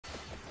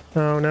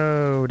Oh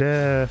no,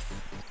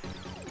 death.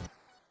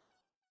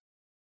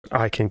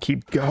 I can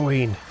keep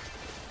going.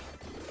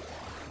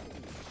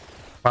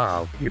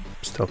 Wow, you're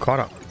still caught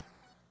up.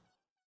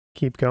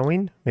 Keep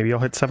going. Maybe I'll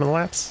hit 7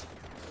 laps.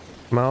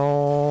 Come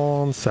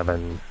on,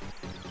 7.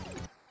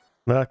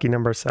 Lucky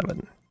number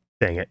 7.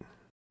 Dang it.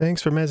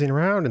 Thanks for messing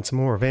around and some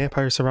more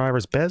Vampire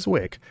Survivors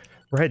BESWEC.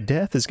 Red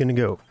Death is going to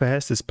go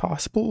fast as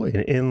possible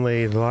in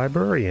Inlaid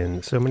Library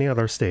and so many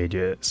other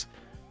stages.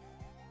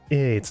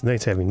 Yay, it's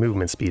nice having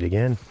movement speed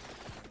again.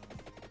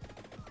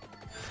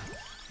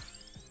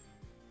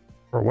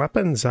 For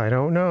weapons, I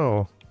don't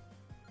know.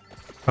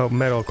 Oh,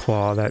 Metal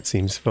Claw, that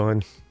seems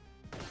fun.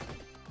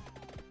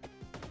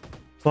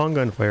 Long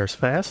gun fires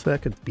fast,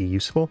 that could be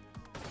useful.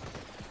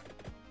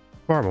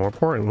 Far more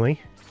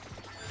importantly,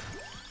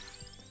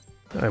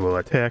 I will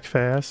attack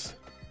fast.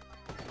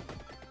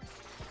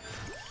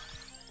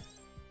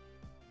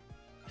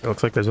 It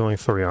looks like there's only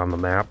 3 on the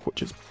map,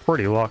 which is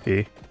pretty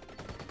lucky.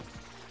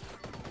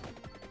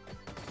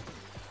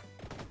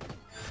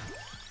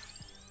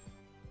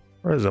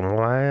 Prism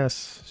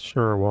Lass?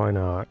 Sure, why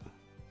not?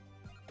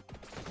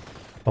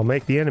 I'll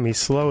make the enemy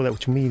slow,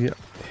 which means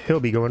he'll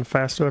be going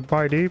faster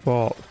by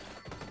default.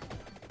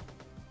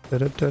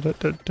 And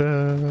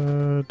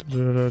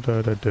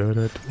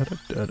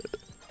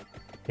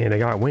I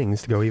got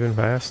wings to go even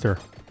faster.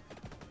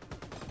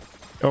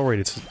 Oh right,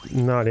 it's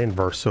not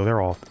inverse, so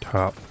they're all at the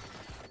top.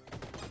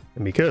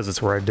 And because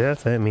it's Red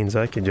Death, that means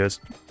I can just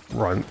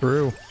run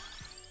through.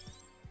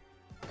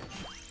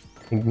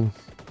 And,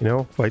 you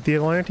know, fight the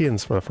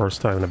Atlanteans for the first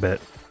time in a bit.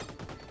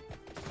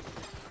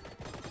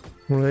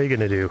 What are they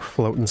gonna do?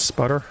 Float and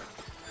sputter?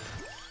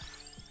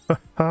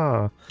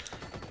 Haha!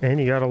 And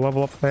you gotta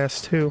level up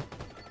fast too.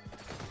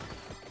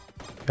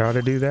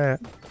 Gotta do that.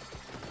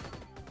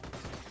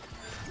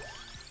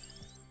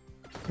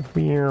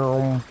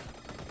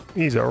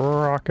 He's a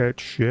rocket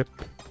ship.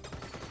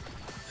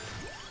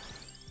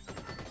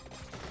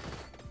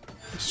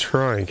 Let's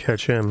try and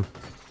catch him.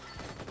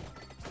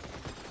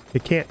 You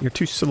can't, you're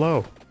too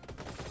slow.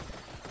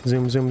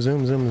 Zoom, zoom,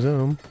 zoom, zoom,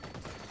 zoom.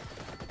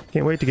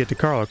 Can't wait to get to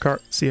Carlo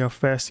Cart, see how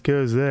fast he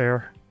goes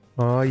there.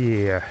 Oh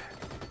yeah.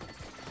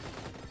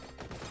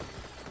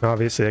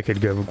 Obviously I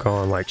could go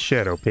on like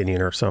Shadow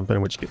Pinion or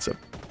something, which gets a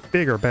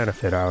bigger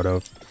benefit out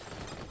of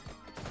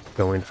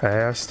going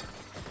fast.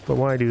 But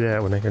why do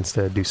that when I can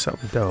instead do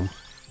something dumb?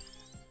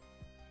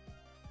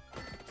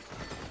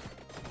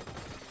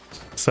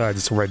 Besides,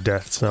 it's Red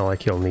Death, it's not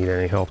like he'll need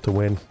any help to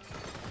win.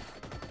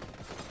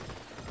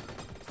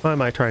 Why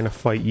am I trying to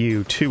fight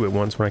you 2 at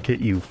once when I can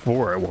hit you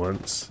 4 at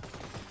once?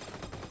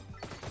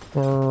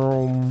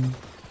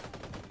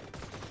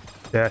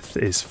 Death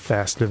is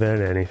faster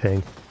than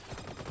anything.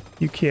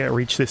 You can't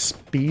reach this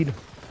speed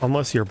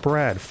unless you're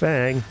Brad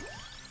Fang.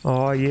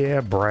 Oh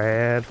yeah,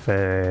 Brad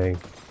Fang.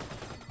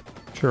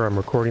 Sure, I'm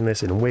recording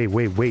this in way,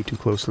 way, way too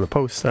close to the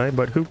post time,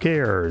 but who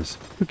cares?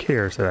 Who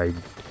cares that I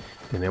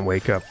didn't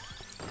wake up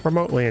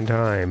remotely in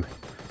time?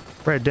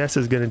 Red Death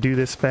is gonna do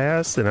this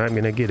fast, and I'm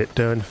gonna get it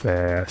done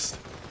fast.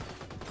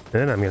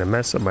 Then I'm gonna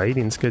mess up my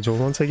eating schedule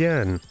once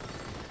again.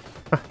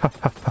 Ha ha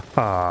ha ha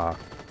ha.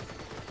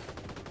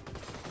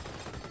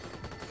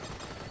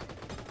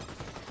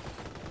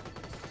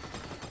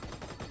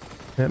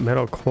 That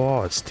metal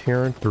claw is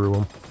tearing through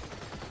him.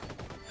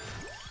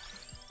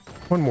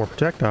 One more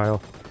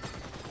projectile.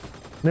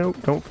 No,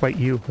 don't fight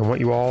you. I want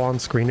you all on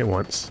screen at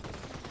once.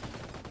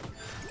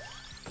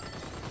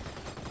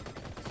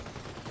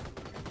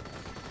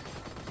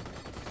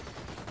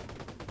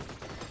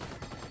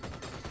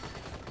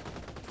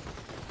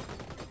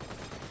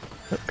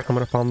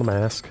 Coming up on the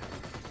mask.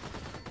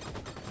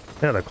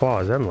 Yeah, the claw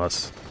is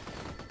endless.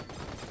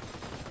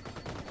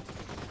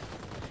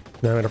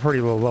 Now I'm at a pretty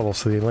low level,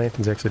 so the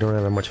Atlanteans actually don't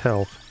have that much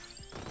health.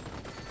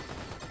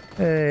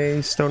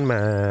 Hey, Stone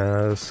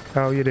Mask,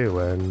 how you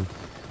doing?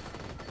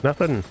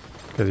 Nothing,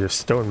 because you're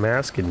Stone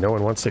Mask and no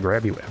one wants to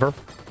grab you ever?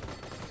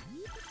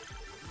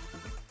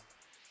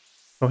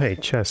 Oh hey,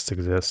 chests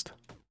exist.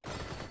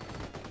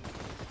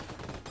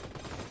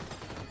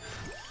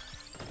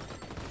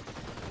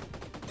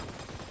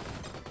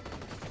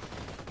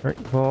 Alright,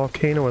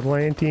 Volcano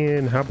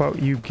Atlantean, how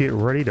about you get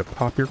ready to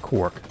pop your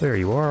cork? There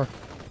you are.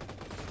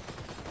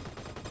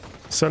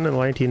 Sun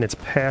Atlantean, it's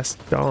past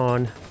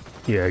dawn.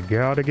 You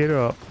gotta get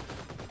up.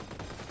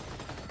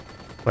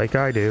 Like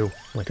I do.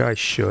 Like I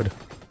should.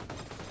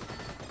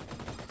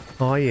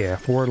 Oh yeah,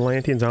 4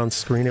 Atlanteans on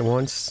screen at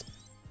once.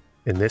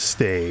 In this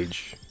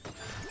stage.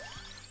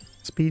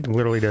 Speed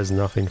literally does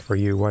nothing for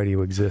you. Why do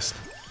you exist?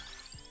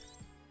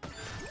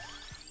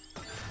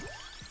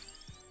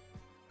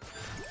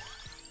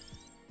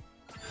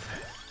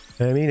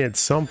 I mean, it's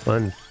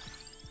something.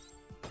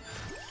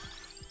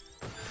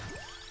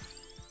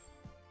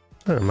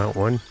 I'm out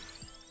one.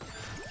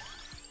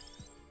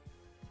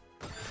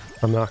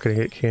 I'm not gonna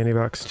get Candy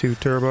Box 2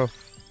 Turbo.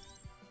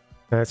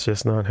 That's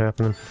just not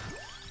happening.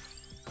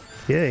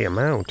 Yay, I'm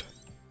out.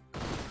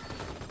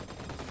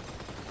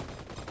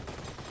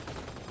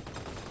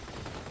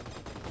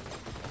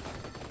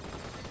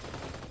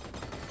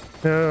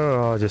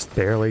 Oh, I just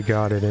barely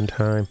got it in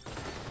time.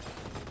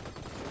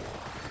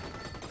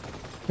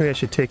 Maybe I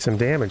should take some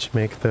damage to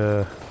make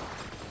the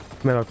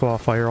metal claw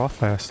fire off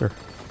faster.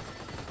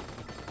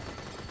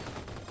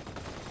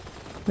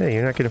 Hey,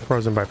 you're not getting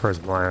frozen by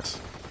prison blast.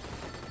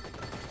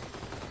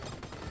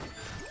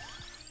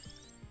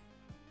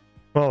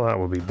 Well, that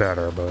would be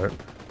better, but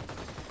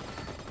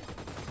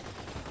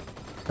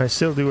I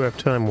still do have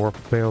time warp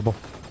available.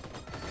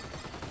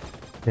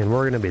 And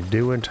we're going to be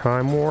doing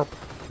time warp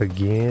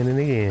again and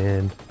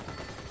again.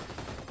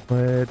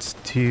 Let's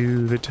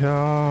do the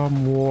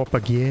time warp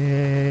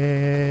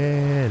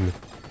again.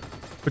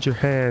 Put your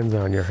hands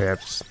on your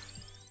hips.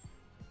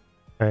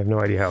 I have no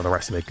idea how the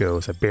rest of it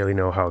goes. I barely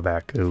know how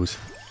that goes.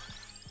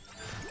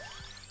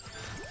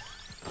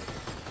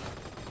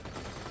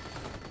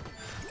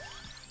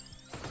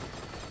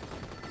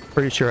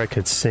 Pretty sure I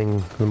could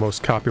sing the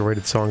most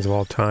copyrighted songs of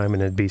all time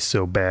and it'd be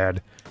so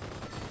bad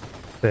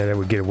that I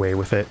would get away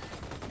with it.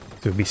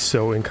 It would be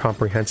so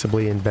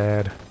incomprehensibly and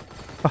bad.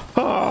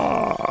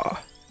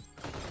 Aha!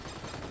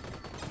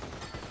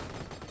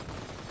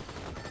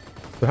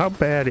 So how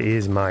bad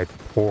is my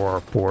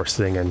poor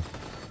singing?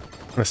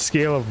 On a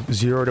scale of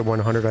 0 to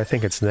 100, I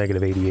think it's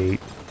negative 88.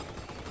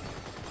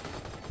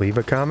 Leave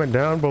a comment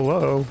down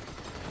below.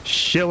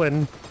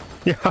 Shillin'.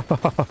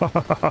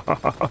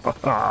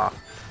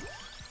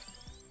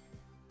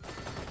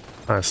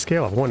 On a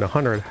scale of 1 to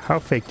 100, how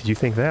fake did you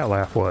think that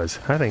laugh was?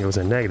 I think it was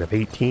a negative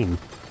 18.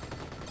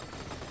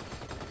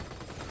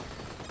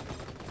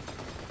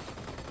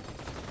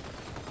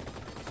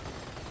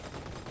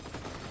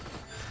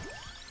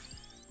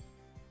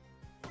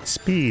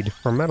 Speed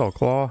for Metal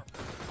Claw.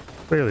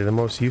 Clearly the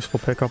most useful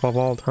pickup of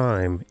all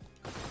time.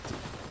 I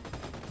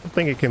don't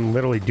think it can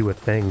literally do a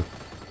thing.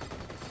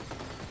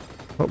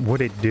 What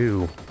would it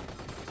do?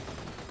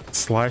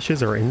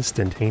 Slashes are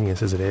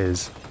instantaneous as it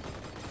is.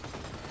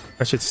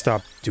 I should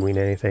stop doing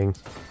anything.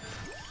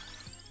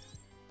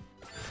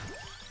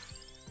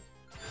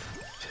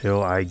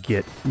 Till I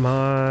get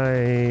my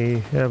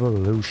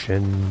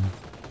evolution.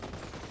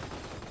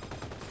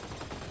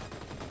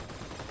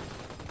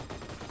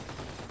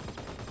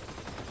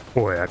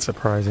 Boy, that's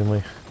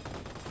surprisingly.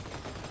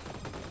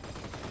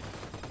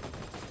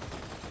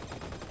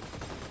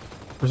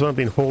 For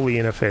something wholly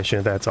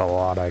inefficient, that's a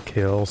lot of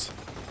kills.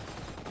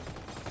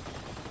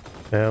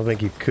 I don't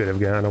think you could have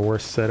gotten a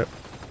worse setup.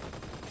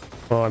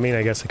 Well, I mean,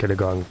 I guess I could have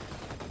gone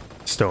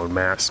Stone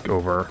Mask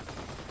over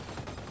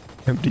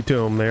Empty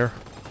Tome there.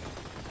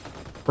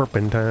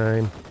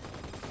 Serpentine.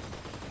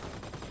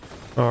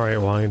 Alright,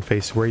 Lion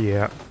Face, where you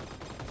at?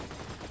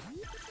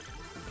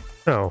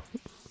 Oh,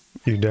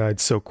 you died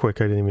so quick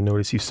I didn't even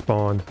notice you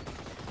spawned.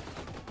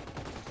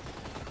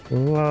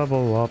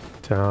 Level up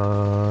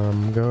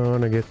time.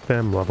 Gonna get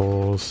them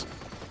levels.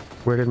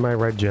 Where did my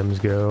red gems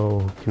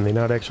go? Can they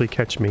not actually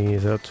catch me?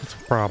 That's a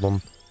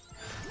problem.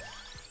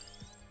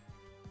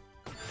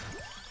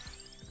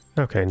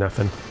 Okay,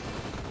 nothing.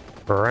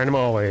 Random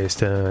always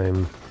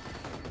time.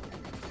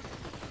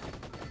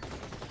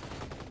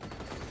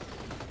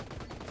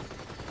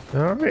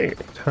 Alright,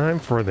 time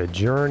for the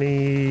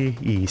journey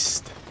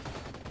east.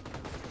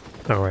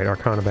 Alright,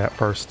 Arcana Bat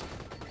first.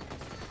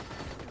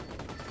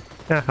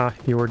 Haha,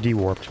 you were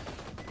dewarped.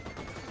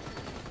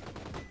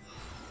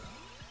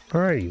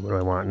 Alright, what do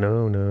I want?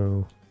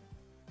 No.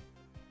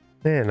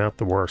 Eh, not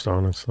the worst,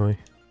 honestly.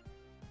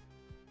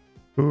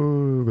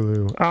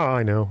 Boogaloo. Oh,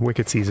 I know.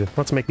 Wicked Season.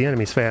 Let's make the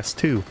enemies fast,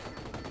 too.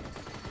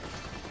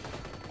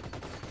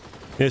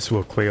 This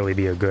will clearly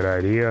be a good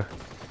idea.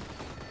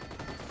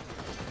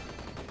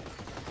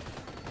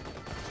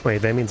 Wait,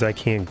 that means I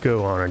can't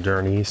go on a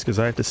journey east because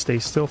I have to stay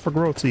still for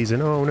growth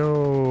season. Oh,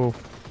 no.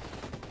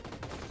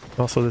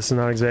 Also, this is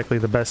not exactly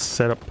the best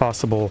setup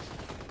possible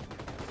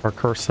for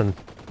Curson.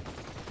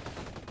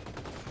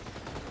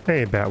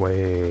 Hey,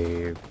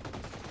 Batwave.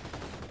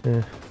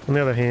 On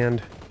the other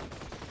hand,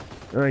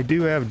 I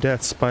do have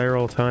Death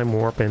Spiral, Time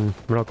Warp, and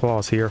Metal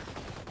Claws here.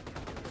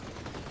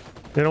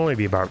 It'd only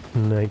be about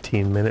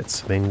 19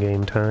 minutes of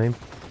in-game time.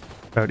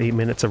 About 8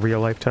 minutes of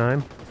real-life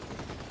time.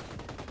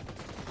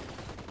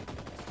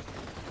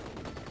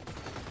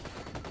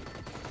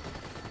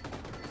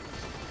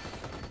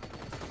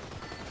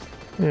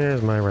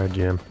 There's my red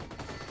gem.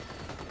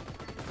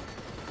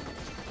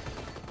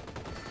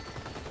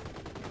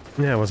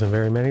 Yeah, it wasn't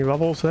very many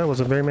levels. That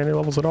wasn't very many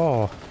levels at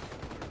all.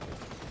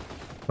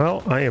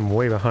 Well, I am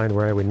way behind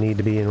where I would need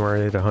to be and where I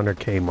hit the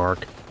 100k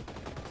mark.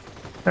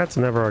 That's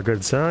never a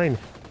good sign.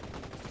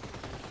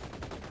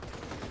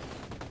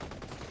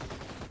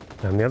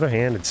 On the other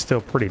hand, it's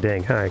still pretty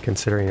dang high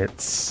considering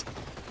it's,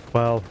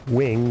 well,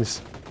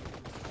 wings.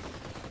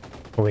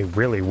 Only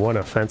really one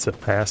offensive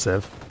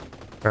passive.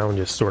 Ground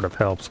just sort of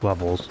helps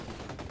levels.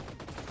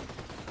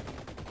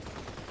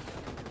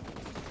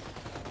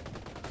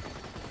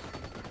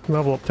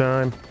 Level up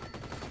time.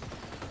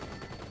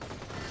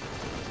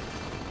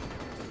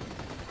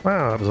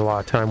 Wow, that was a lot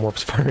of time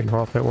warps firing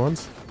off at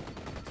once.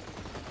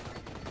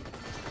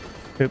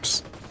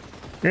 Oops.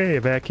 Hey,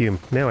 vacuum.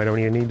 Now I don't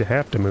even need to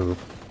have to move.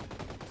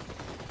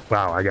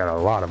 Wow, I got a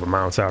lot of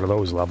amounts out of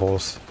those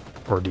levels.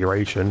 or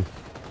duration.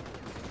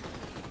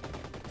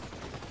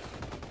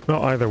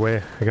 Well, either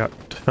way, I got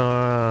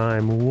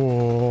time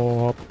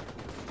warp.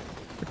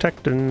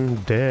 Protecting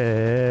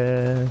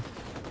death.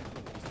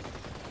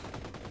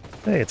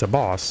 Hey, it's a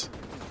boss.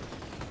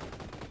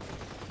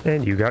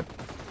 And you got...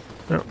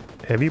 Oh,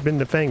 have you been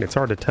defanged? It's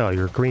hard to tell.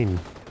 You're green.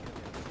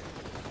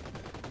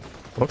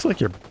 Looks like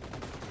you're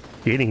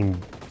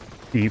getting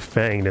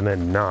defanged and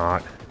then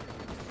not.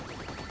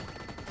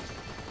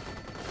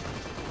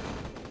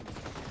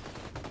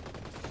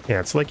 Yeah,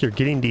 it's like you're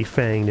getting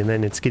defanged and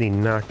then it's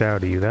getting knocked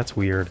out of you. That's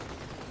weird.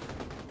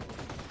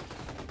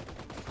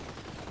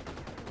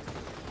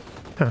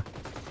 Huh.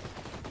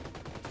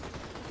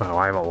 Wow,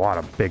 I have a lot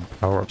of big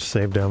power-ups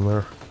saved down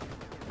there.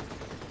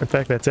 In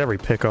fact, that's every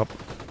pickup.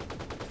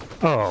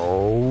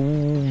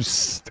 Oh,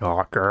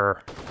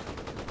 stalker.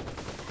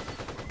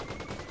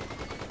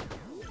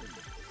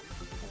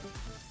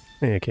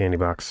 Hey, candy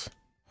box.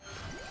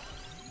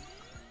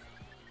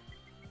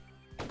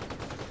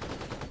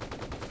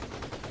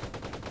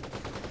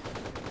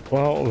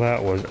 Well,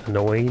 that was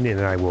annoying,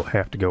 and I will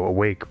have to go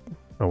awake.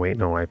 Oh wait,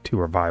 no, I have 2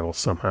 revivals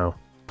somehow.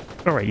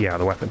 Alright, yeah,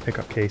 the weapon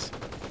pickup case.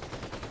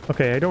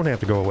 Okay, I don't have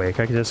to go awake.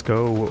 I can just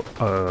go,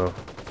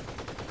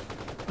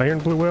 Iron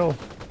Blue Will?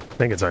 I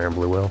think it's Iron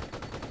Blue Will.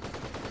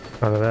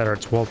 Either that or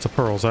it's Waltz of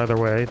Pearls. Either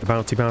way, the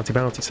bouncy, bouncy,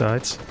 bouncy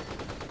sides.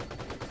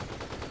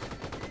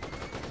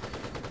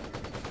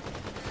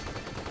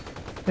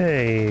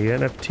 Hey,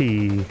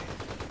 NFT.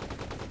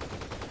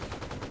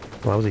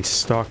 Lousy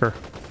stalker.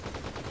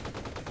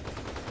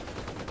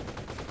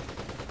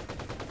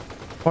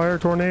 Fire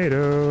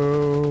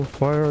tornado!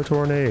 Fire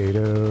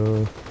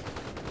tornado!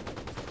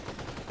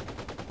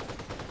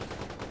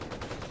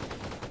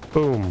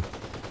 Boom.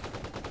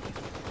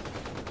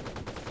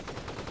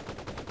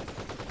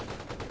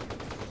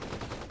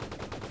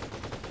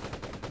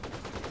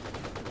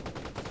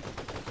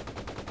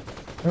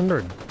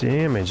 Under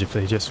damage if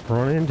they just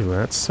run into it.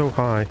 That's so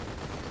high.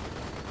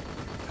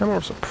 That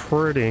was a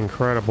pretty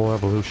incredible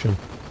evolution.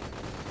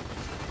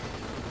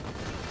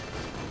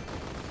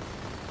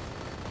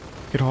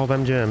 Get all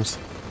them gems.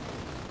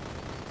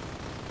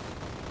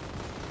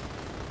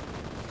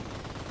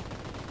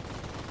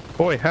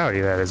 Boy howdy,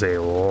 that is a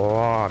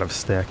lot of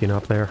stacking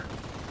up there.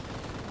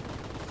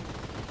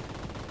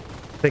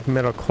 I think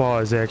Metal Claw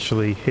is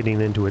actually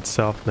hitting into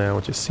itself now,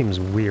 which just seems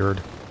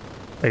weird.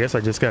 I guess I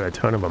just got a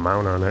ton of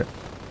amount on it.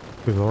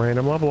 With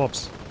random level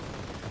ups.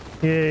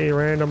 Yay,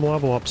 random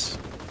level ups.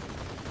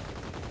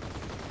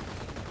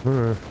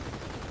 Well,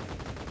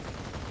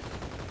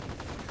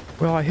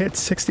 I hit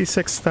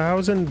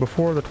 66,000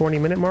 before the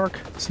 20-minute mark.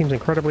 Seems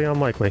incredibly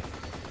unlikely.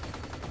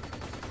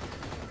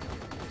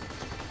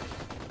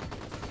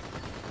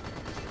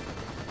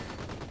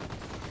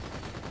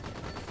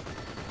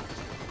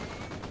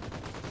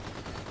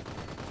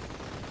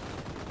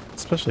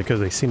 Especially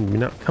because they seem to be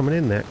not coming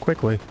in that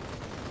quickly.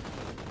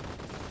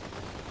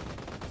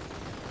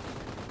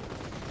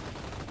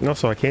 And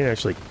also, I can't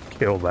actually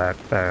kill that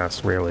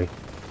fast, really.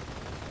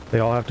 They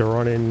all have to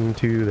run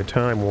into the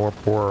time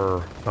warp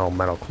or... Oh,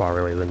 Metal Claw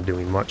really isn't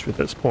doing much at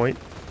this point.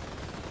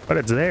 But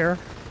it's there.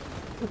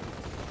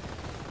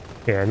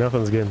 Yeah,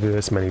 nothing's getting through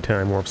this many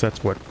time warps.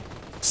 That's what,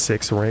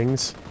 6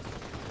 rings?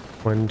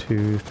 1,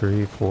 2,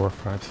 3, 4,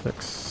 5,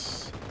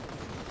 6.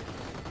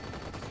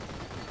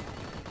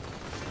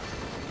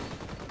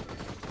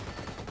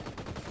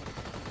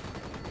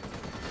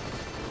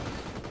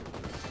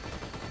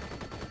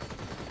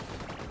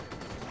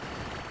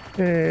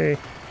 Hey.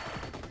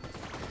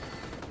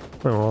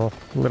 Oh,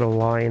 little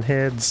lion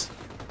heads.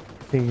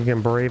 Think you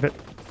can brave it?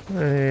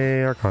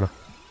 Hey, Arcana.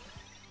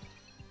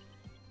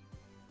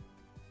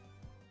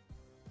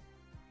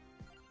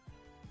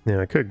 Now,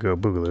 I could go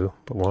Boogaloo,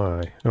 but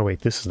why? Oh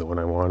wait, this is the one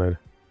I wanted.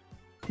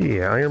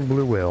 Yeah, Iron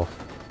Blue Will.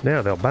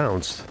 Now they'll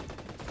bounce.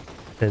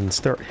 And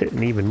start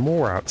hitting even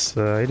more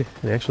outside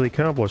and actually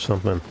accomplish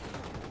something.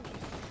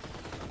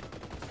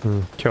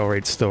 Kill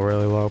rate's still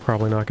really low.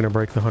 Probably not going to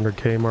break the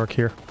 100k mark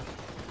here.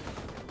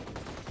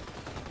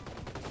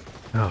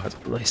 Oh, it's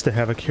nice to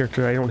have a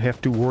character I don't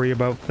have to worry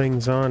about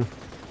things on.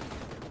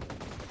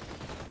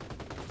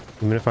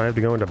 Even if I have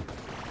to go into...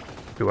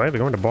 Do I have to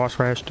go into Boss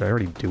Rash? Did I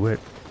already do it?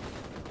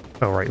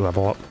 Oh, right,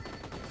 level up.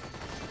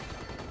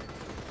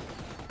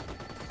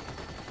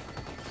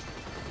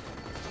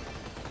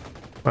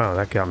 Wow,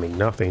 that got me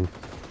nothing.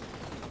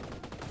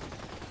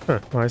 Huh,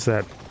 why is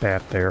that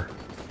bat there?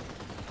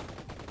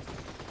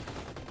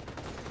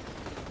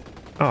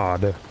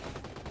 Odd.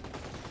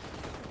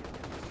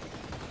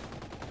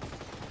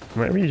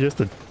 Maybe just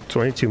a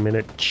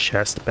 22-minute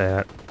chest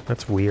bat.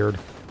 That's weird.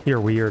 You're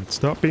weird.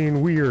 Stop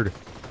being weird.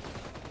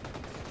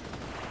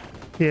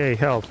 Yay,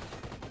 health.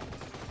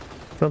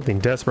 Something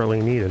desperately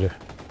needed.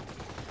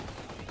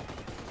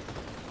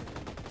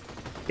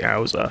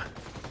 Yowza.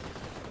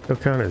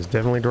 Arcana has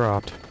definitely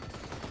dropped.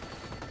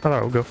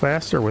 Hello, go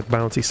faster with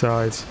bouncy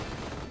sides.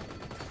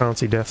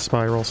 Bouncy death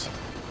spirals.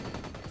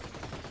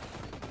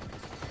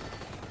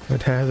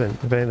 It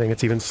hasn't. If anything,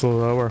 it's even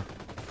slower.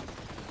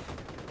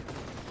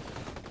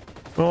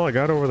 Well, I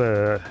got over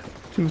the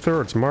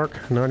 2/3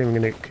 mark. Not even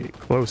gonna get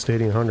close to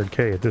hitting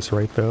 100k at this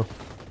rate, though.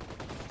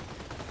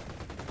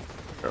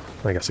 Oh,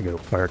 I guess I go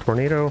fire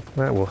tornado.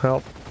 That will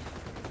help.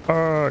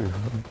 Oh,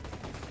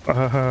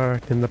 no.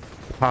 In the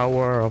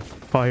power of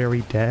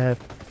fiery death,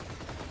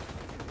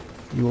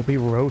 you will be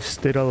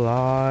roasted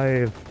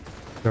alive.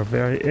 Your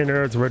very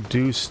innards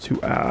reduced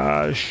to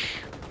ash.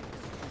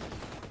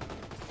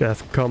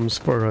 Death comes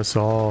for us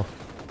all.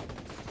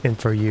 And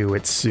for you,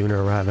 it's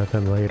sooner rather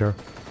than later.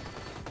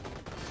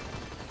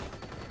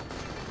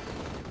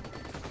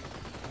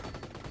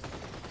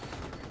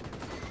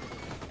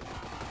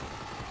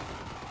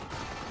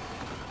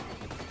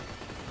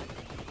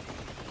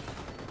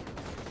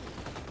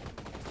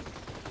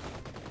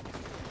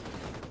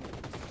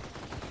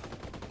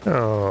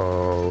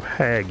 Oh,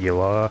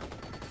 Hagula.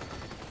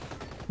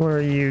 What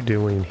are you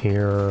doing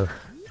here?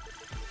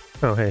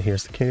 Oh, hey,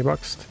 here's the candy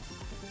box.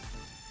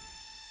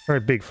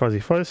 Alright, Big Fuzzy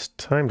Fuzz,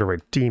 time to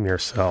redeem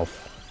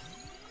yourself.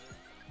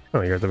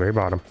 Oh, you're at the very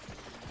bottom.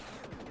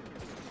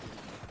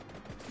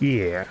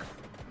 Yeah.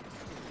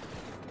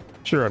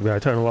 Sure, I've got a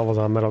ton of levels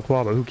on Metal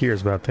Claw, but who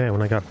cares about that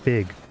when I got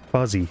big,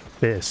 fuzzy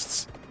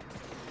fists?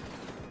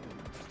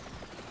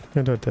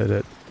 Yeah,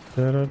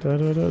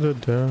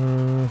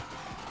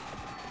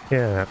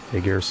 that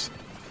figures.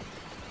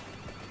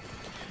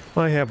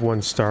 I have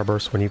one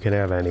starburst when you can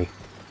have any.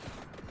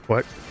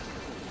 What?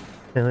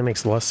 And that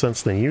makes less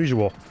sense than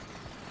usual.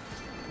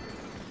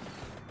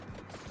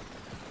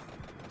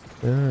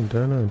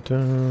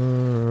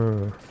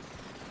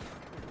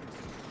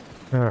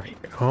 Alright,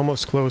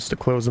 almost close to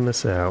closing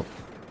this out.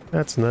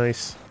 That's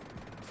nice.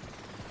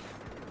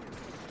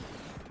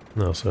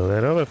 Also,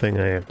 that other thing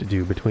I have to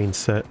do between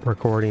set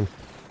recording,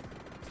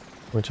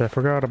 which I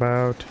forgot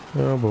about.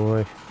 Oh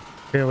boy.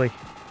 Really?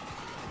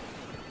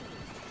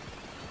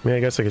 I mean, I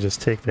guess I could just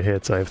take the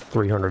hits. I have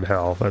 300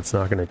 health. That's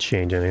not going to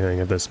change anything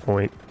at this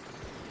point.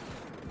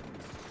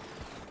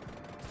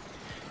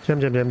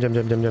 Jam jam jam jam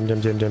jam jam jam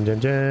jam jam jam jam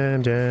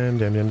jam jam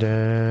jam jam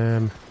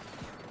jam.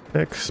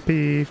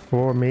 XP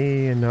for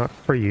me and not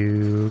for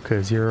you,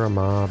 because you're a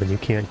mob and you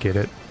can't get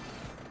it.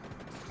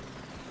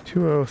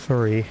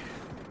 203.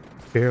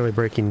 Barely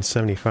breaking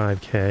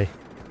 75k.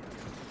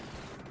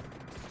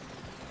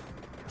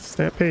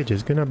 That page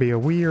is gonna be a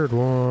weird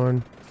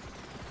one.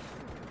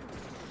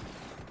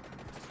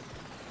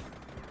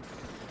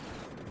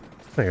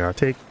 I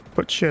gotta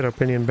put shit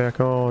opinion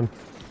back on.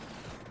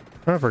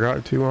 I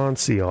forgot to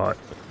unseal it.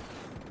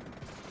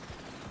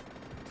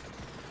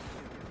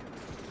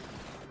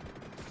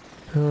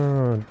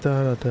 Oh,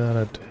 da da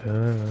da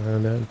da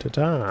da da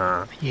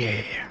da.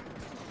 Yeah.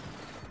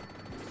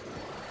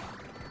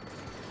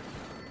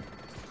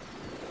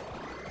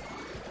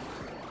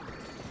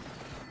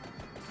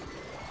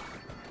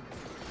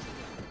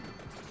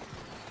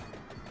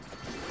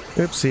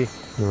 Oopsie.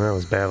 Well, that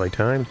was badly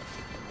timed.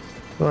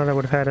 Thought I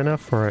would have had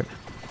enough for it.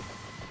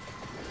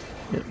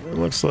 It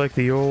looks like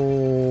the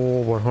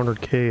old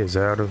 100k is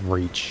out of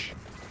reach.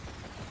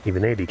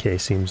 Even 80k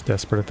seems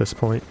desperate at this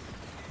point.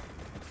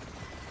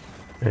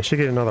 I should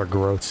get another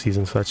growth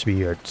season, so that should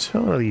be a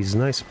ton of these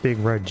nice big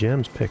red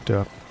gems picked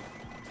up.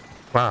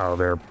 Wow,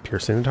 they're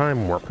piercing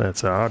time warp.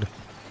 That's odd.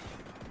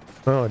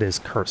 Well, it is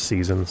curse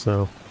season,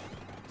 so...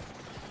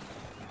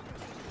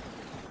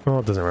 Well,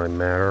 it doesn't really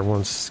matter.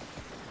 Once...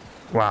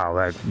 Wow,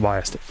 that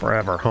lasted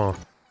forever, huh?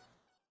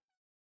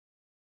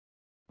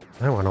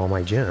 I want all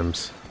my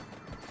gems.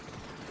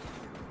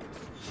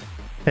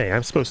 Hey,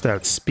 I'm supposed to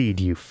outspeed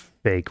you,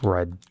 fake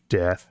Red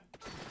Death.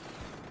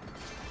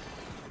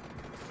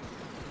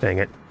 Dang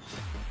it.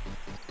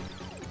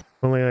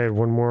 Only I had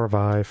one more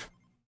revive.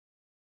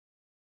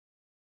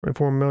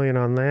 24 million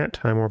on that,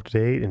 time warp to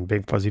date, and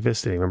Big Fuzzy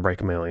Fist didn't even break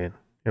a million.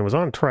 It was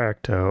on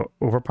track to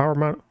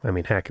overpower I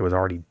mean, heck, it was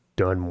already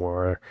done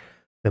more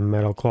than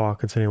Metal Claw,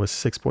 considering it was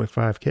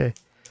 6.5k.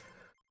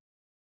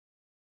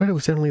 But it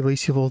was definitely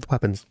least useful with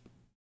weapons.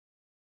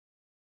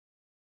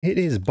 It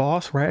is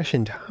boss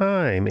ration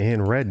time,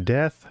 and Red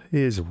Death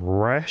is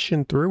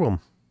rashing through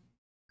them.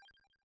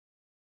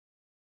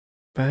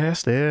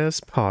 Fast as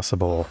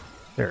possible.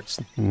 There's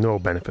no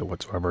benefit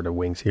whatsoever to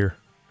wings here.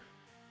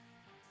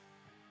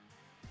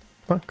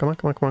 Come on, come on,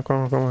 come on, come on, come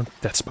on, come on.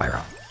 Death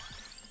Spiral.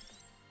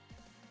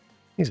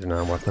 These are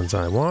not weapons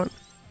I want.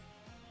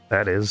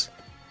 That is.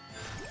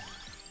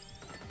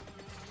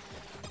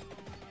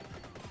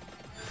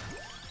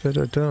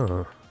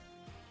 Da-da-da.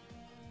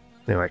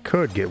 Now I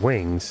could get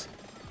wings.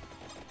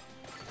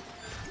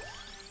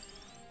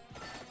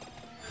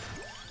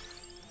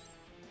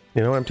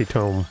 You know, Empty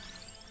Tome.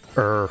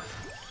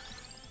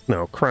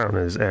 No, Crown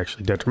is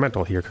actually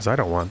detrimental here because I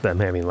don't want them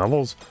having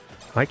levels.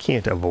 I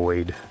can't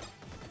avoid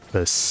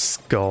the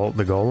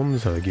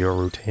golems or the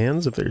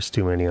Gyurutans if there's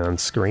too many on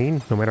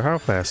screen, no matter how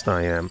fast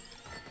I am.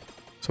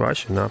 So I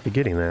should not be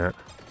getting that.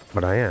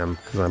 But I am,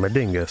 because I'm a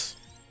dingus.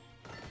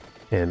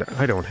 And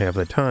I don't have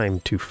the time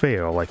to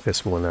fail like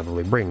this will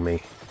inevitably bring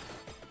me.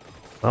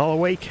 I'll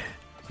awake.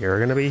 You're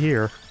gonna be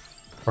here.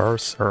 For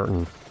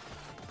certain.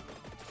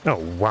 Oh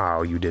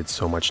wow, you did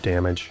so much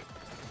damage.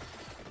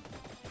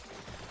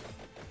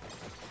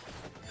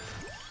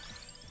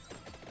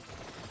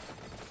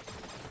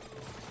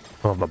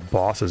 Well, the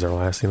bosses are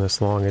lasting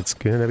this long. It's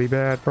gonna be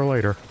bad for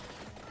later.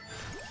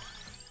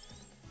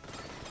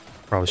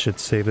 Probably should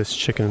save this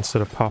chicken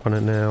instead of popping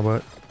it now,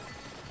 but...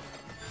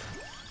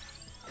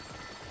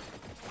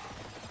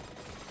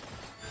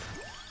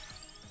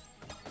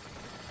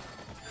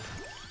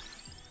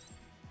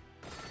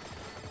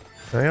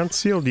 I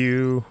unsealed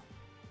you.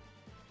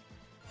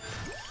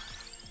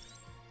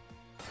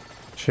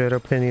 Shadow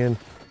Pinion.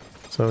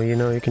 So, you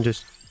know, you can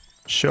just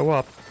show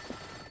up.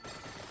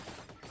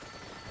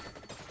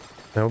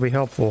 That would be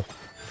helpful.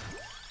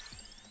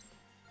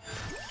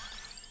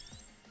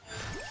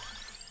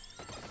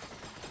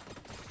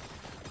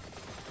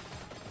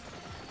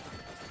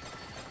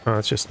 Oh,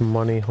 it's just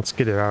money. Let's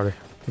get it out of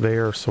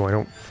there so I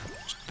don't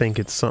think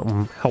it's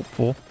something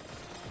helpful.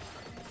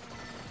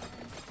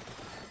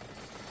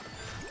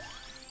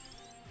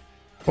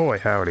 Boy,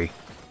 howdy.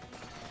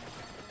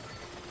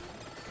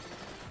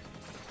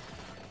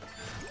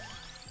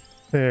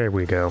 There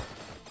we go.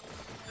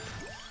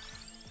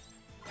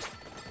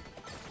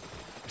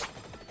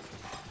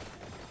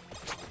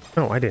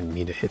 Oh, I didn't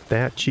mean to hit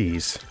that.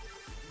 Jeez.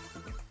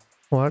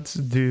 Let's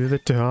do the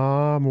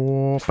Tom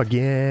Warp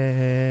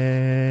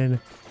again.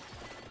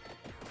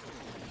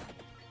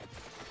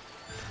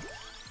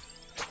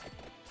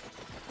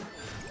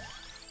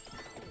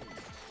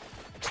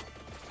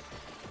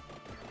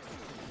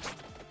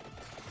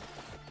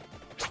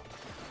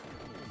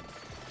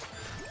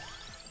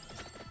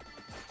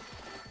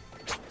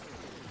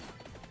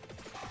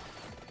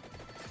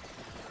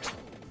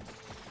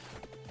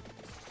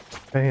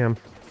 Bam.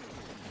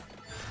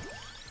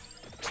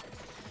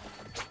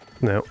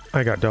 No,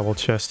 I got double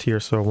chest here,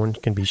 so one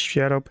can be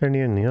Shadow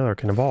Pinion and the other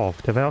can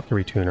evolve to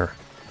Valkyrie Tuner.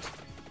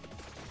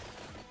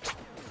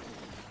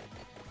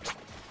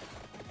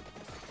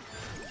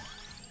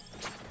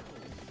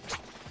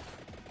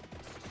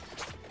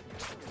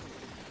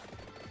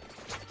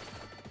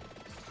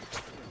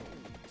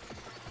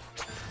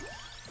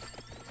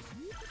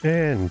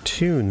 And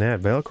tune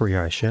that Valkyrie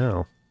I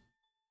shall.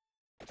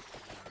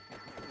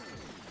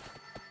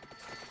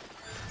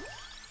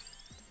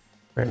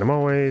 Random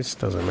always,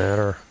 doesn't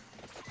matter.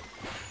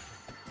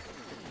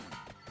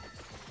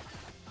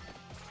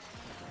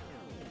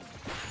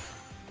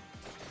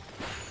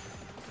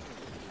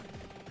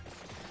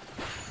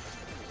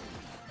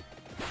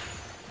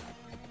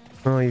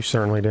 Oh, you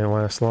certainly didn't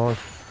last long.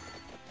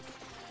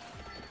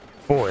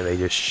 Boy, they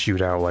just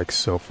shoot out like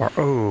so far.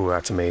 Oh,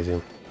 that's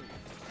amazing.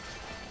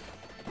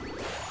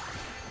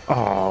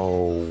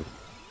 Oh.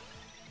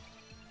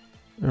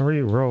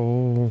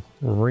 Reroll,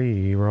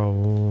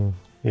 reroll.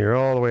 You're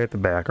all the way at the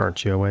back,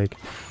 aren't you, Awake?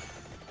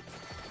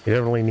 You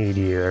definitely need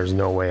you. There's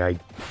no way I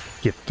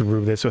get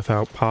through this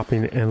without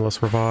popping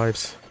endless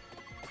revives.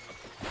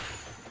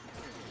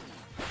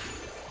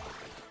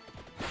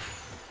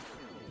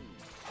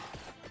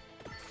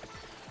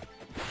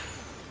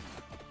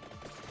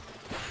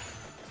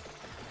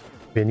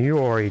 And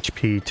your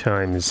HP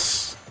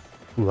times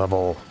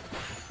level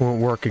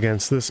won't work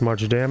against this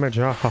much damage.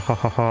 Ah ha ha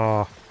ha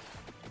ha.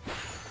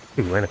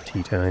 Ooh,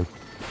 NFT time.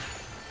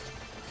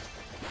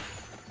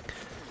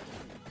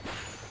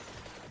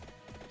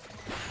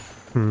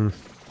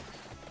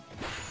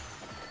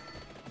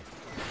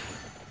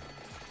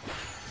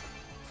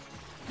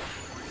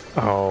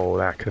 Oh,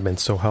 that could have been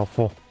so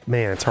helpful.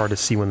 Man, it's hard to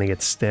see when they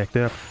get stacked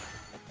up.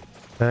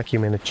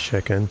 Vacuum in a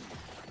chicken.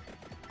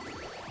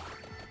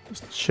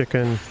 Just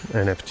chicken,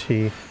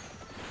 NFT.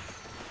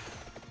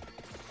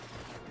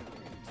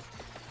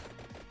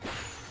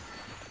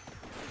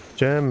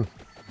 Gem.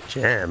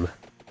 Gem.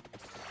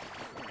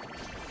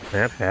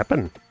 That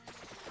happened.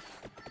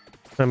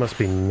 I must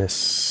be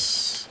misreading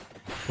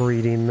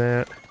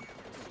that.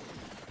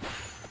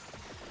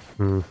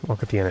 I'll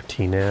get the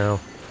NFT now.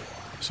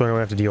 So I don't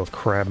have to deal with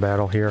crab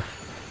battle here.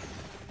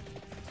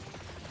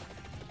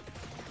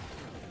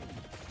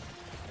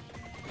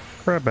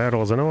 Crab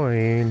battle is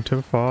annoying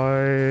to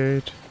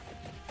fight.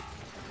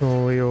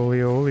 Oli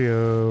oli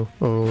olio.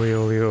 Oli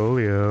oli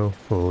olio.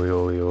 Oli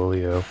oli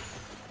olio.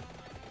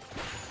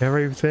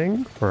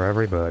 Everything for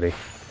everybody.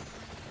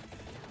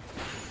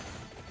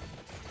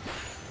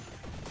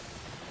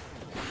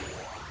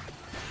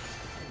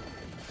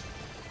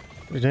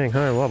 Pretty dang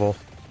high level.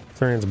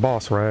 Thran's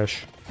boss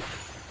Rash.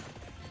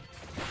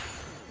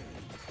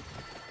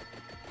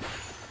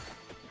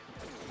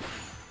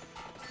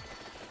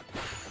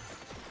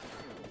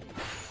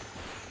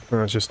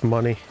 Oh, it's just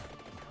money.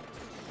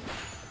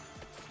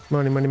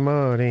 Money, money,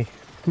 money.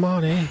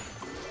 Money!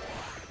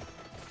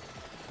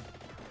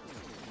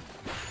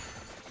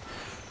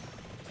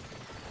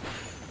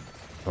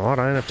 A lot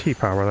of NFT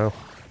power, though.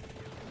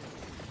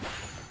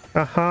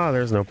 Aha,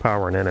 there's no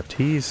power in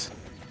NFTs.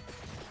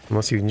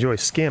 Unless you enjoy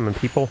scamming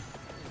people.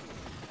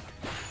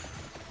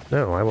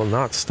 No, I will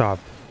not stop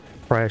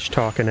trash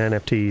talking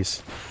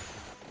NFTs.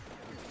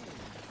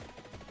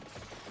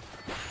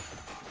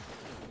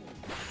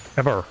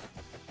 Ever.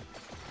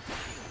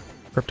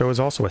 Crypto is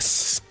also a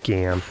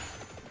scam.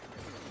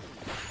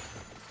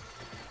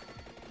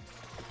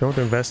 Don't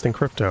invest in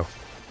crypto.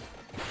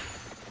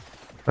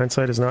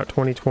 Hindsight is not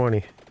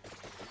 20/20.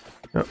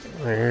 Oh,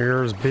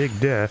 there's Big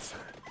Death.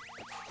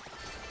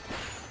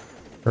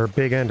 Or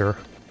Big Ender.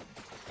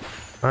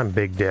 I'm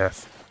Big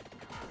Death.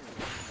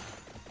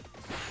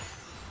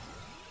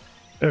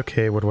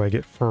 Okay, what do I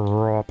get for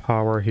raw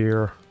power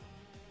here?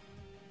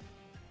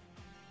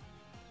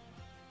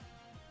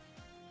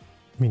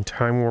 I mean,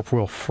 Time Warp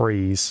will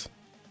freeze.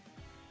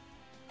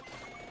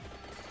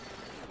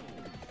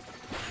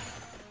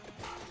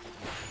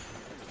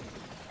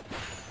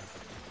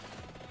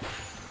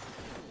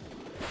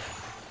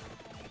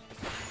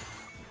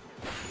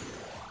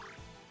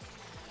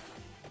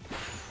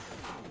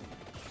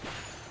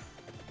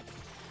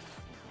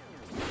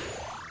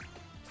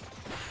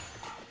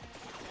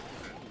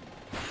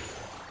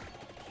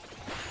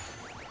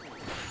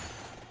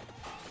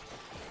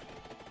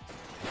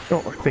 Oh,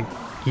 I think,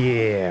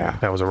 yeah,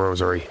 that was a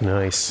rosary.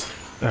 Nice.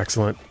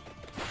 Excellent.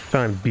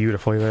 Timed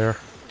beautifully there.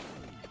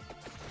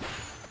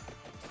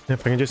 If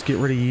I can just get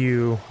rid of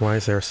you. Why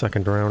is there a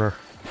second drowner?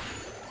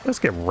 Let's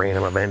get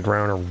random event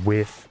drowner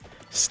with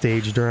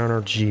stage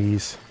drowner.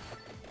 Jeez.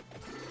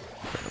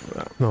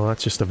 No,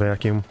 that's just a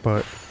vacuum,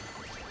 but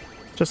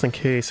just in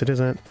case it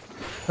isn't.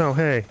 Oh,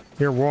 hey,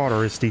 your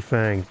water is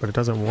defanged, but it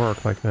doesn't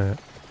work like that.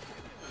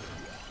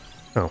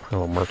 Oh,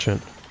 hello,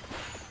 merchant.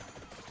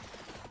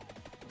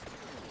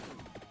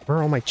 Where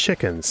are all my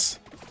chickens?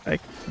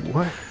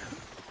 What? Am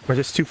I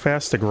just too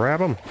fast to grab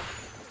them?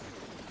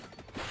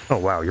 Oh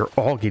wow, you're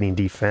all getting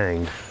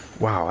defanged.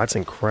 Wow, that's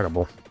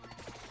incredible.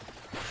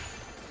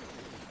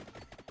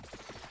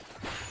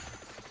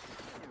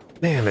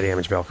 Man, the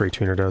damage Valkyrie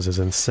Tuner does is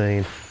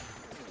insane.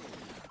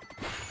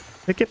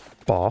 They get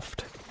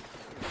buffed.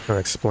 I'll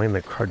explain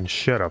the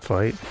Conchetta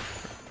fight.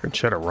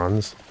 Conchetta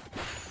runs.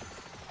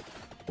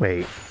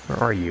 Wait, where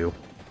are you?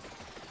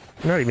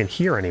 You're not even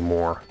here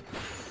anymore.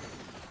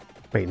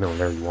 Wait, no,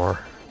 there you are.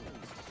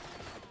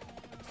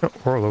 Oh,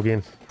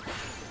 Horologian.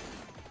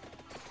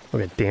 I'll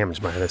get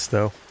damaged by this,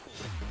 though.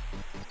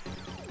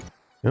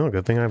 Oh,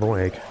 good thing I have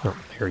awake. Oh,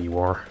 there you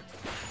are.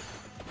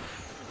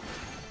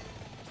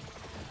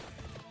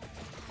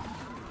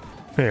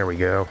 There we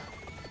go.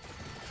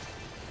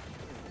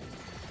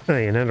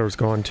 Hey, and Ender's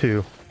gone,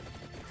 too.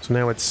 So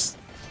now it's...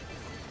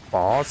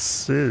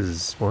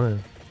 bosses. What?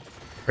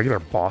 Regular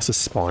bosses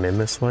spawn in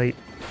this light?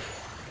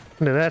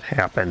 When did that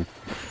happen?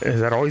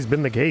 Has that always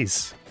been the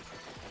case?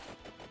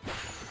 I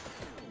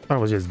thought it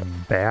was just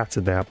bats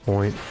at that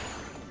point.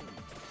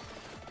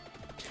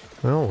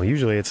 Well,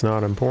 usually it's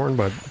not important,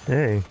 but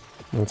hey,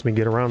 lets me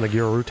get around the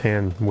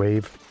Gyorutan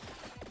wave.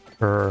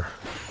 Or...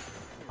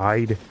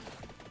 tide.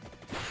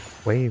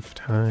 Wave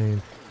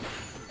tide.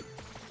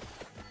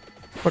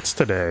 What's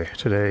today?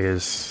 Today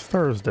is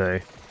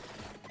Thursday.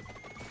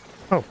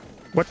 Oh,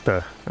 what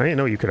the? I didn't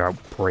know you could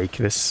outbreak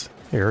this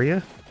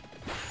area.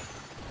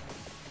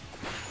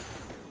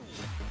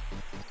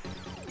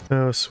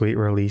 Oh, sweet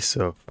release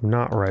of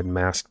not red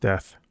mask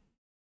death.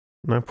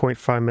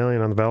 9.5 million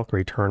on the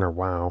Valkyrie Turner.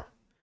 Wow.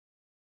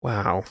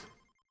 Wow.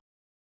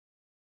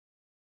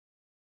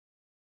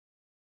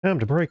 Time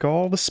to break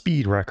all the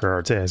speed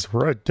records as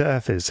Red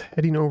Death is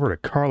heading over to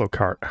Carlo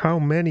Cart. How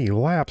many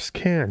laps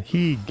can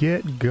he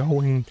get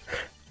going?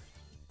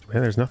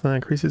 Man, there's nothing that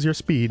increases your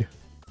speed.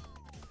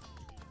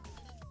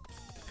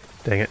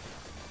 Dang it.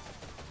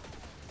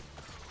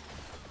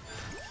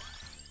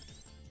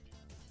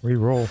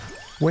 Reroll.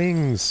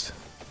 Wings!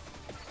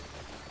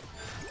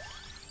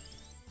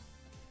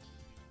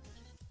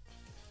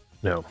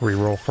 No,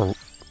 reroll for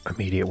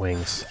immediate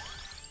wings.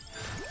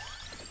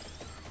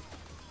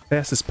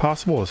 Fast as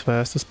possible, as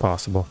fast as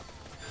possible.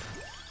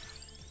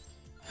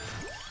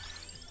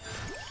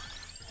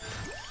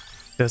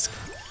 Just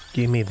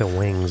give me the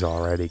wings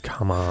already,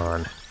 come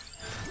on.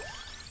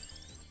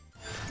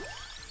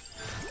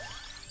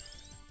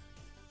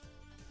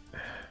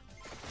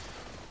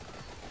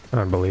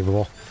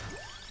 Unbelievable.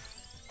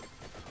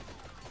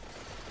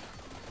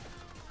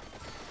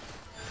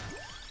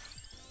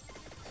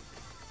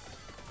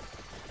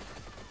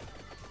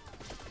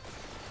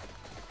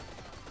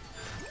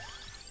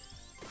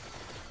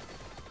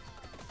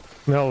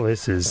 Well,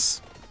 this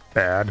is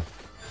bad.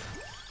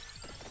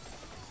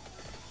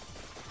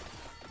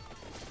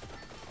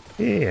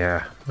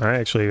 Yeah, I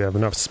actually have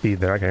enough speed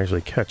that I can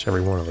actually catch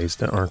every one of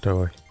these, aren't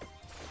I?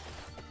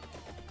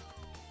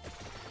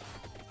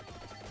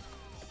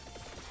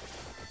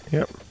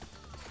 Yep.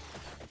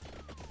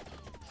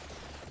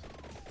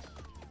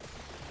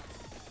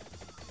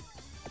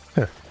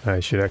 Huh. I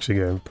should actually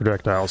get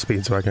projectile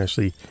speed so I can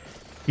actually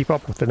keep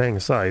up with the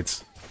dang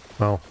sights.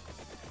 Well,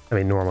 I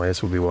mean, normally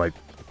this would be like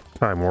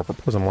Time Warp or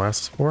Prism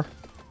lasts for.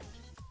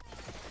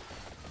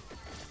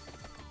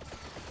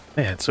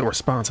 Man, it's so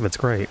responsive, it's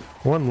great.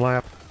 One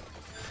lap.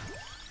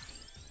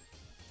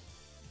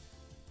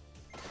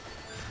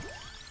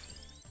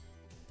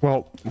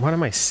 Well, what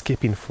am I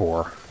skipping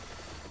for?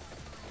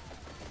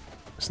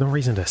 There's no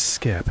reason to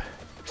skip.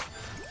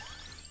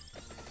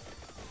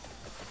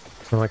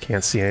 Well, I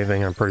can't see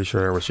anything. I'm pretty sure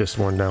there was just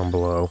one down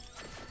below.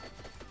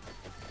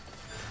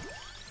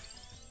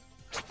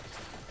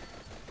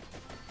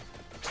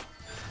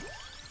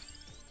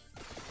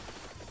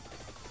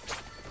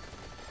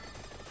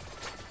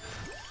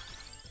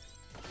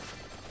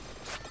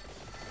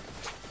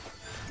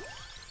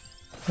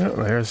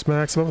 Oh, there's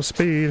maximum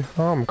speed.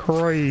 I'm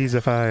crazy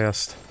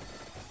fast.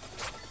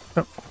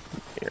 Oh,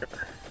 here.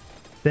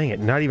 Dang it,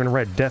 not even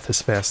Red Death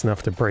is fast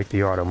enough to break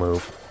the auto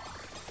move.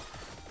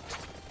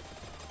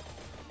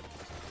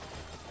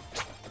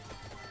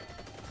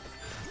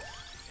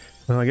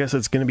 Well, I guess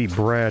it's gonna be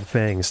Brad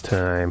Fang's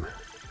time.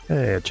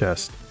 Hey, a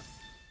chest.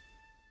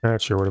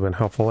 That sure would have been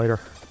helpful later.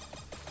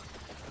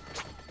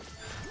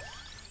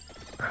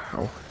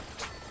 Ow.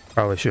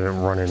 Probably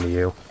shouldn't run into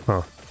you,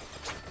 huh?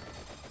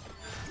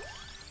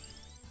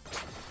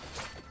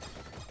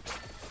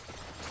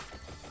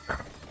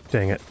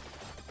 Dang it.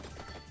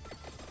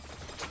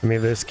 I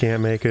mean, this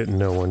can't make it,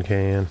 no one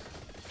can.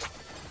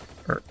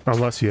 Or,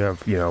 unless you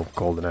have, you know,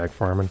 golden egg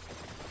farming.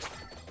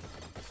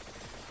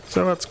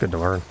 So that's good to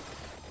learn.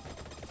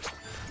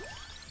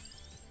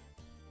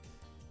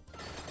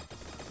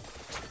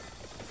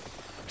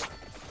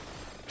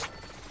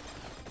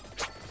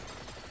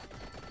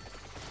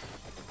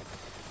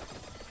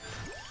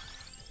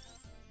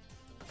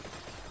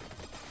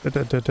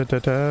 Da, da, da, da,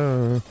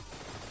 da.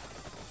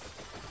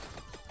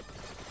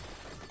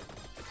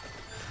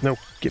 Nope,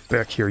 get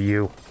back here,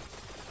 you.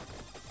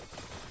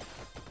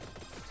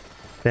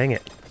 Dang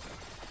it.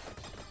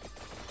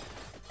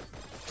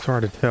 It's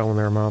hard to tell when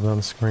there are mobs on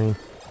the screen.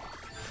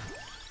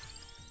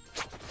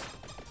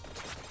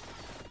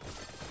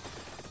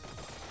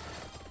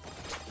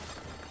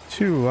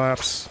 Two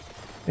laps.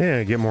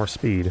 Yeah, get more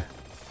speed.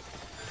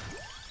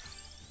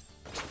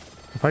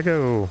 If I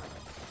go...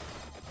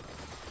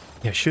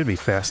 Yeah, it should be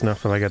fast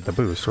enough when I get the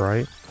boost,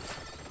 right?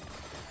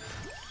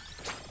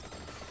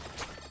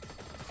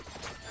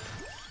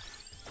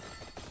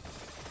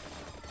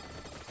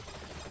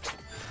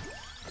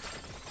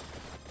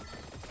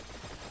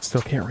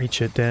 Still can't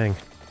reach it, dang.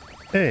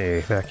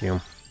 Hey,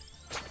 vacuum.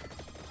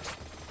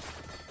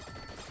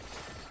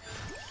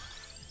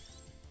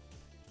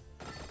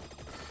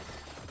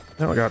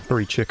 Now I got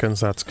 3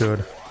 chickens, that's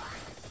good.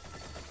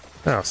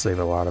 That'll save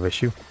a lot of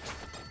issue.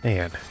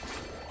 Man.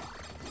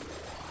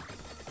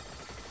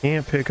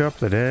 Can't pick up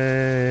the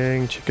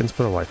dang chickens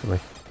for the life of me.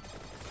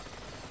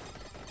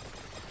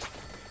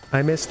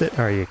 I missed it,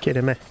 are you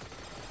kidding me?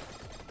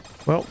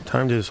 Well,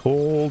 time to just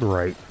hold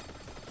right.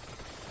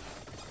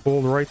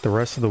 Hold right the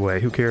rest of the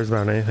way. Who cares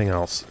about anything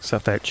else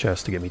except that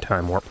chest to get me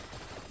time warp.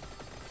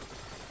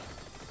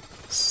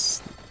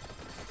 Slightly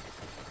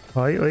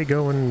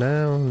going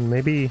down,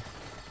 maybe.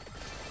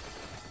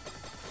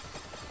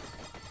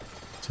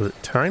 So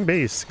time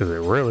based, because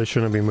it really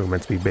shouldn't be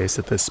movement to be based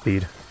at this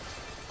speed.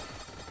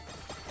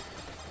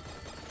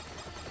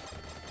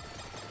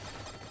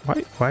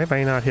 Why have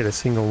I not hit a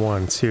single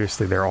one?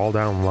 Seriously, they're all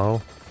down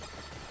low.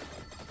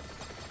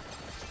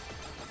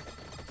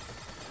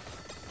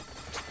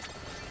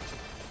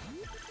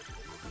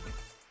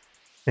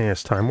 And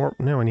it's time warp.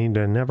 Now I need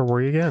to never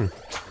worry again.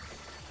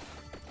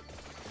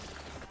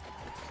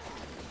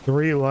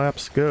 3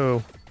 laps,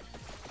 go.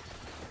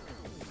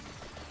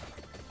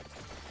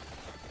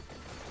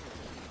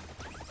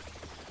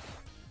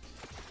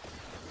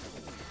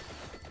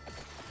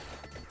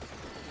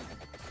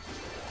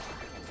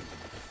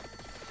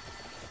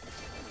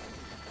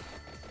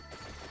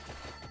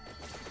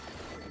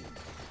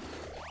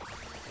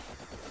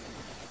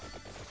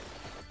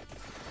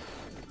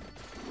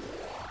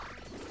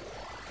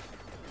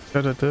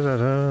 Da, da, da, da,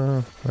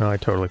 da. Oh, I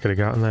totally could have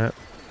gotten that.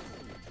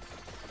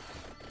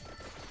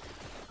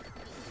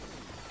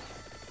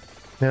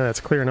 Now that's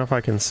clear enough I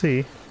can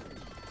see.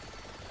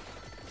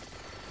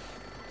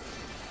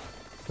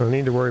 I don't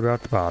need to worry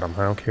about the bottom.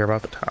 I don't care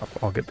about the top.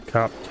 I'll get the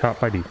top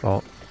by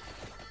default.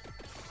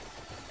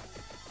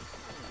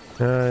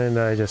 And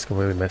I just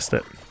completely missed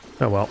it.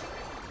 Oh well.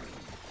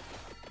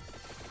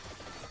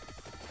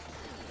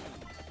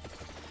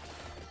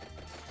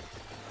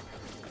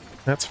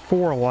 That's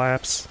 4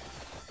 laps.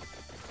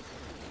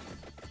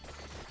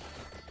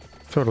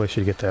 Totally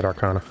should get that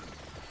arcana.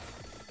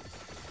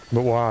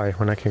 But why,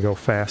 when I can go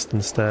fast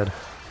instead?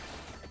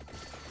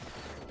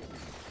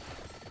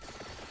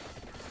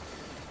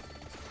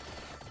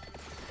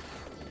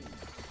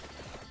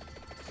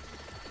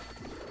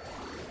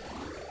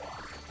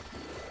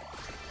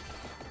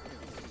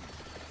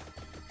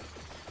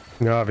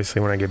 Obviously,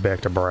 when I get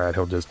back to Brad,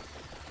 he'll just...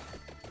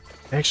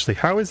 Actually,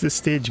 how is this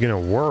stage gonna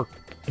work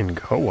in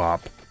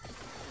co-op?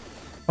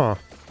 Huh.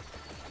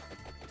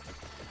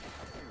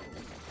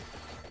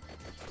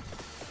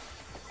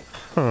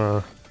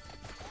 Huh.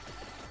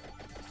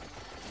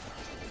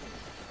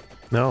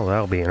 No,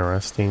 that'll be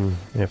interesting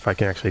if I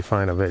can actually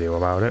find a video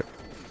about it.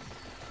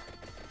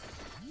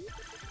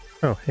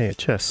 Oh, hey, a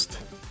chest.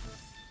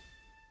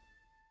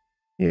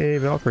 Yay,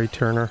 Valkyrie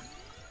Turner.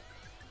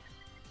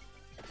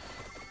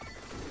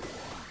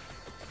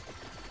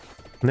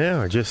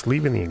 Now, just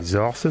leaving the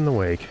exhaust in the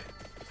wake.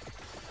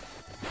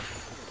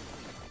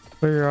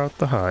 Clear out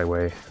the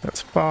highway.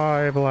 That's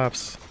 5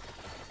 laps.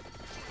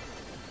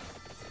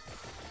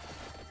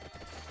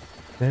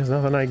 There's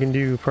nothing I can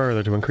do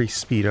further to increase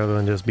speed other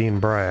than just being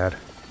Brad.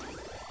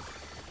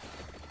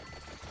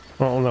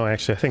 Well, no,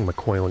 actually, I think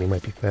McCoy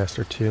might be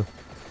faster too.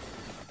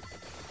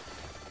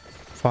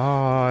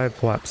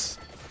 5 laps.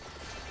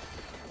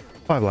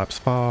 5 laps,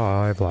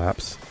 5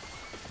 laps.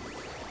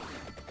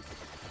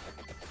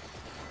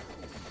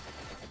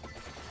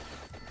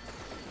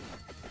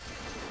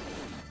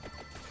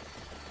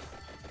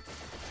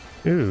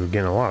 Ooh,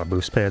 getting a lot of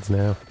boost pads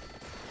now.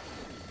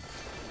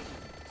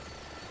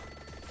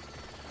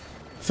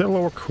 Is it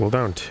lower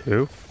cooldown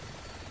too?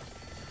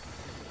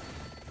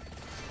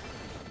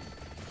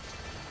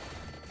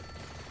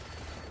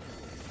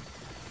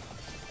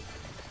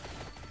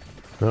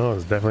 Oh,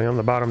 it's definitely on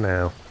the bottom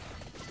now.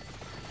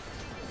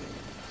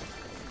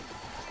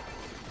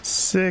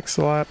 6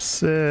 laps,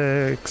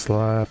 6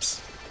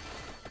 laps.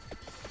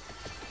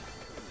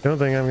 Don't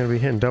think I'm going to be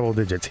hitting double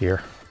digits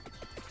here.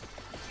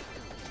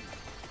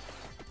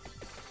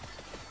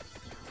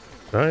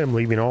 I am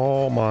leaving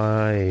all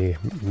my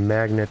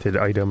magneted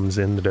items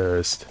in the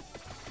dust.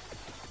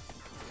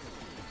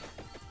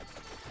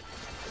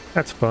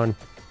 That's fun.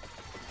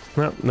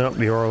 Nope,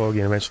 the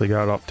Orlogian eventually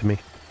got up to me.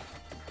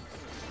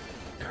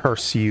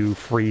 Curse you,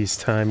 freeze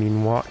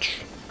timing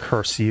watch.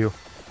 Curse you.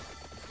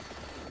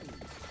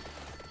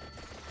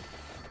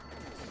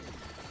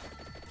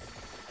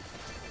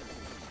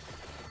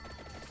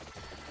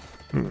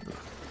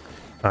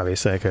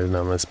 Obviously I could have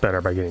done this better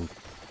by getting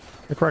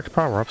the correct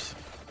power-ups.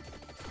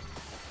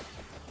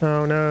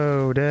 Oh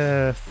no,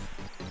 death.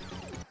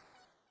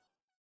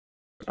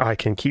 I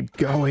can keep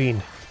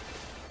going.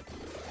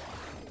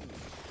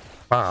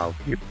 Wow,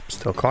 you're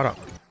still caught up.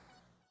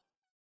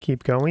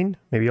 Keep going.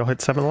 Maybe I'll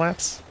hit 7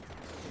 laps.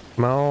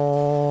 Come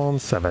on,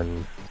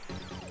 7.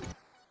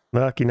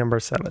 Lucky number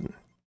 7.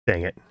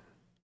 Dang it.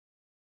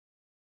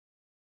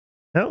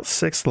 Well,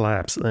 6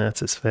 laps.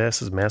 That's as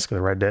fast as Mask of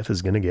the Red Death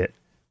is going to get.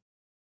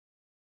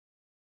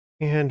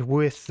 And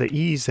with the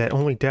ease that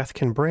only death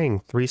can bring,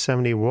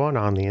 371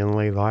 on the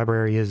Inlaid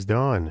library is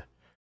done.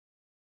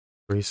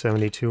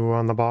 372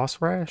 on the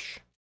boss Rash.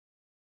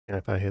 And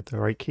if I hit the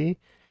right key.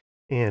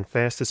 And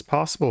fast as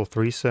possible,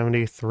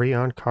 373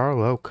 on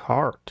Carlo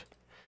Cart.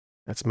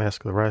 That's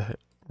Mask of the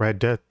Red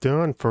Death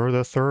done for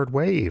the 3rd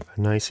wave.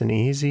 Nice and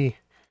easy.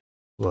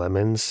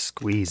 Lemon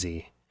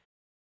squeezy.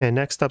 And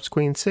next up's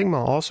Queen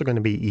Sigma, also going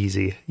to be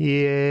easy.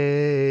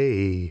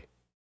 Yay!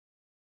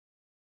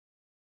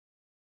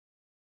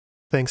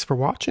 Thanks for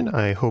watching.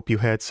 I hope you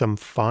had some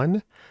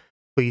fun.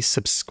 Please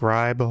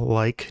subscribe,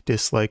 like,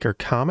 dislike, or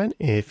comment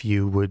if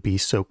you would be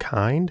so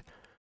kind.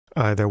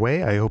 Either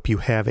way, I hope you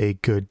have a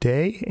good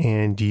day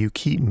and you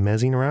keep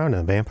mezzing around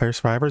on Vampire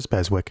Survivors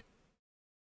BESWEC.